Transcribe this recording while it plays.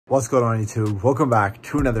What's going on YouTube? Welcome back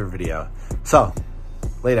to another video. So,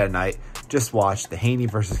 late at night, just watched the Haney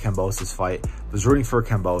versus Kambosos fight. Was rooting for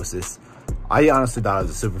Kambosos. I honestly thought it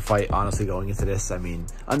was a super fight, honestly, going into this. I mean,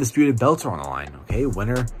 undisputed belts are on the line, okay?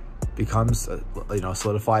 Winner becomes,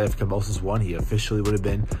 solidified. If Kambosos won, he officially would have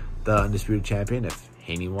been the undisputed champion. If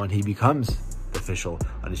Haney won, he becomes the official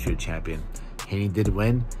undisputed champion. Haney did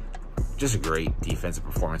win. Just a great defensive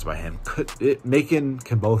performance by him. Making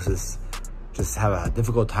Kambosos just have a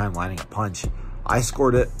difficult time lining a punch. I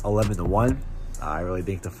scored it 11-1. I really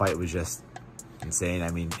think the fight was just insane.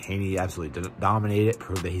 I mean, Haney absolutely dominated,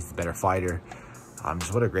 proved that he's the better fighter.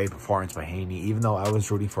 Just what a great performance by Haney, even though I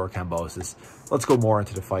was rooting for Kambosos. Let's go more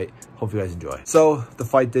into the fight. Hope you guys enjoy. So the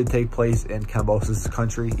fight did take place in Kambosos'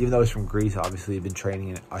 country. Even though he's from Greece, obviously he's been training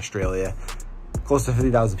in Australia. Close to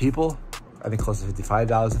 50,000 people. I think close to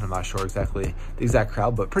 55,000. I'm not sure exactly the exact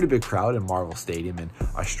crowd, but pretty big crowd in Marvel Stadium in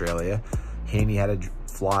Australia. Haney had to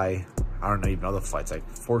fly, I don't even know the flight's like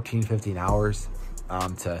 14, 15 hours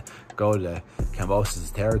to go to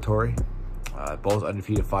Kambosos' territory. Both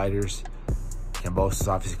undefeated fighters. Kambosos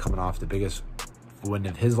obviously coming off the biggest win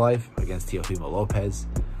of his life against Teofimo Lopez.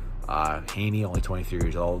 Haney, only 23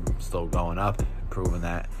 years old, still going up, proving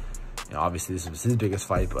that, obviously this was his biggest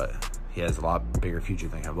fight, but he has a lot bigger future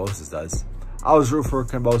than Kambosos does. I was rooting for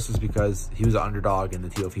Kambosos because he was an underdog in the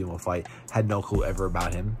Teofimo fight. Had no clue ever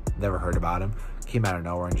about him. Never heard about him. Came out of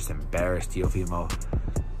nowhere and just embarrassed Teofimo.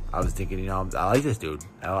 I was thinking, I like this dude.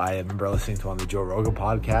 I remember listening to him on the Joe Rogan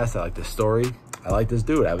podcast. I like this story. I like this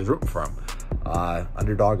dude. I was rooting for him.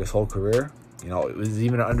 Underdog his whole career. It was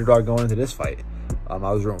even an underdog going into this fight. I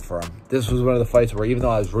was rooting for him. This was one of the fights where even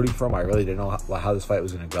though I was rooting for him, I really didn't know how this fight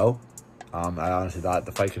was going to go. I honestly thought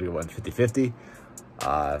the fight could have went 50-50.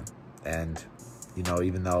 And,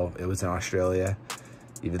 even though it was in Australia,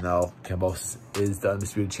 even though Kambosos is the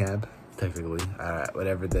undisputed champ, technically,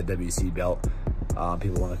 whatever the WC belt,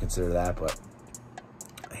 people want to consider that, but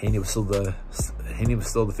Haney was still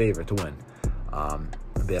the favorite to win.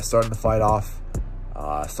 But yeah, starting the fight off,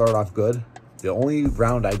 started off good. The only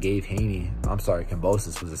round I gave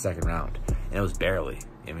Kambosos was the second round, and it was barely.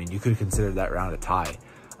 I mean, you could consider that round a tie.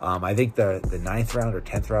 I think the 9th round or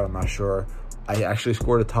 10th round, I'm not sure, I actually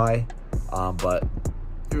scored a tie, but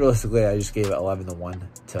realistically, I just gave it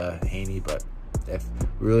 11-1 to Haney. But if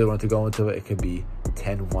we really want to go into it, it could be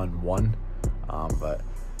 10-1-1. But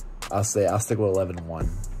I'll stick with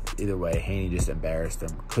 11-1. Either way, Haney just embarrassed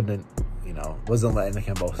him. Wasn't letting the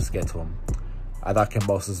Kambosos get to him. I thought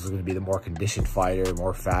Kambosos was going to be the more conditioned fighter,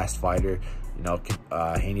 more fast fighter.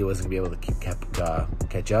 Haney wasn't going to be able to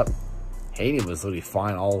catch up. Haney was literally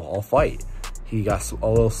fine all fight. He got a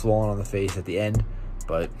little swollen on the face at the end,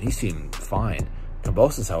 but he seemed fine.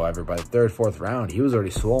 Kambosos, however, by the 3rd, 4th round, he was already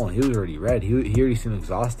swollen. He was already red. He already seemed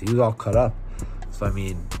exhausted. He was all cut up. So, I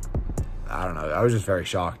mean, I don't know. I was just very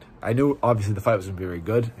shocked. I knew, obviously, the fight was going to be very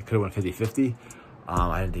good. It could have went 50-50.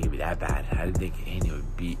 I didn't think it'd be that bad. I didn't think Haney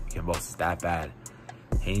would beat Kambosos that bad.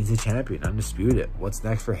 Haney's the champion, undisputed. What's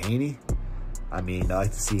next for Haney? I mean, I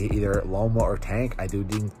like to see either Loma or Tank. I do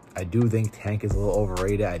think Tank is a little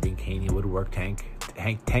overrated. I think Haney would work Tank.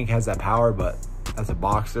 Tank has that power, but as a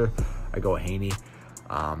boxer, I go with Haney.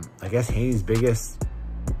 I guess Haney's biggest,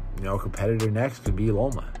 competitor next could be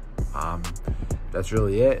Loma. That's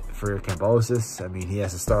really it for Kambosos. I mean, he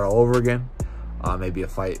has to start all over again. Maybe a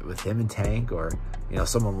fight with him and Tank, or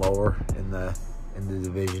someone lower in the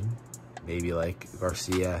division. Maybe like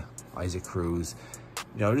Garcia, Isaac Cruz.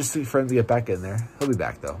 Just for him to get back in there. He'll be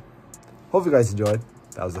back though. Hope you guys enjoyed.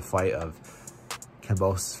 That was the fight of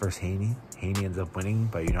Kambosos versus Haney. Haney ends up winning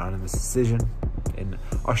by unanimous decision in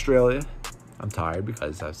Australia. I'm tired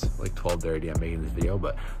because it's like 12:30. I'm making this video,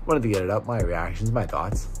 but wanted to get it up. My reactions, my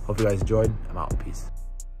thoughts. Hope you guys enjoyed. I'm out. Peace.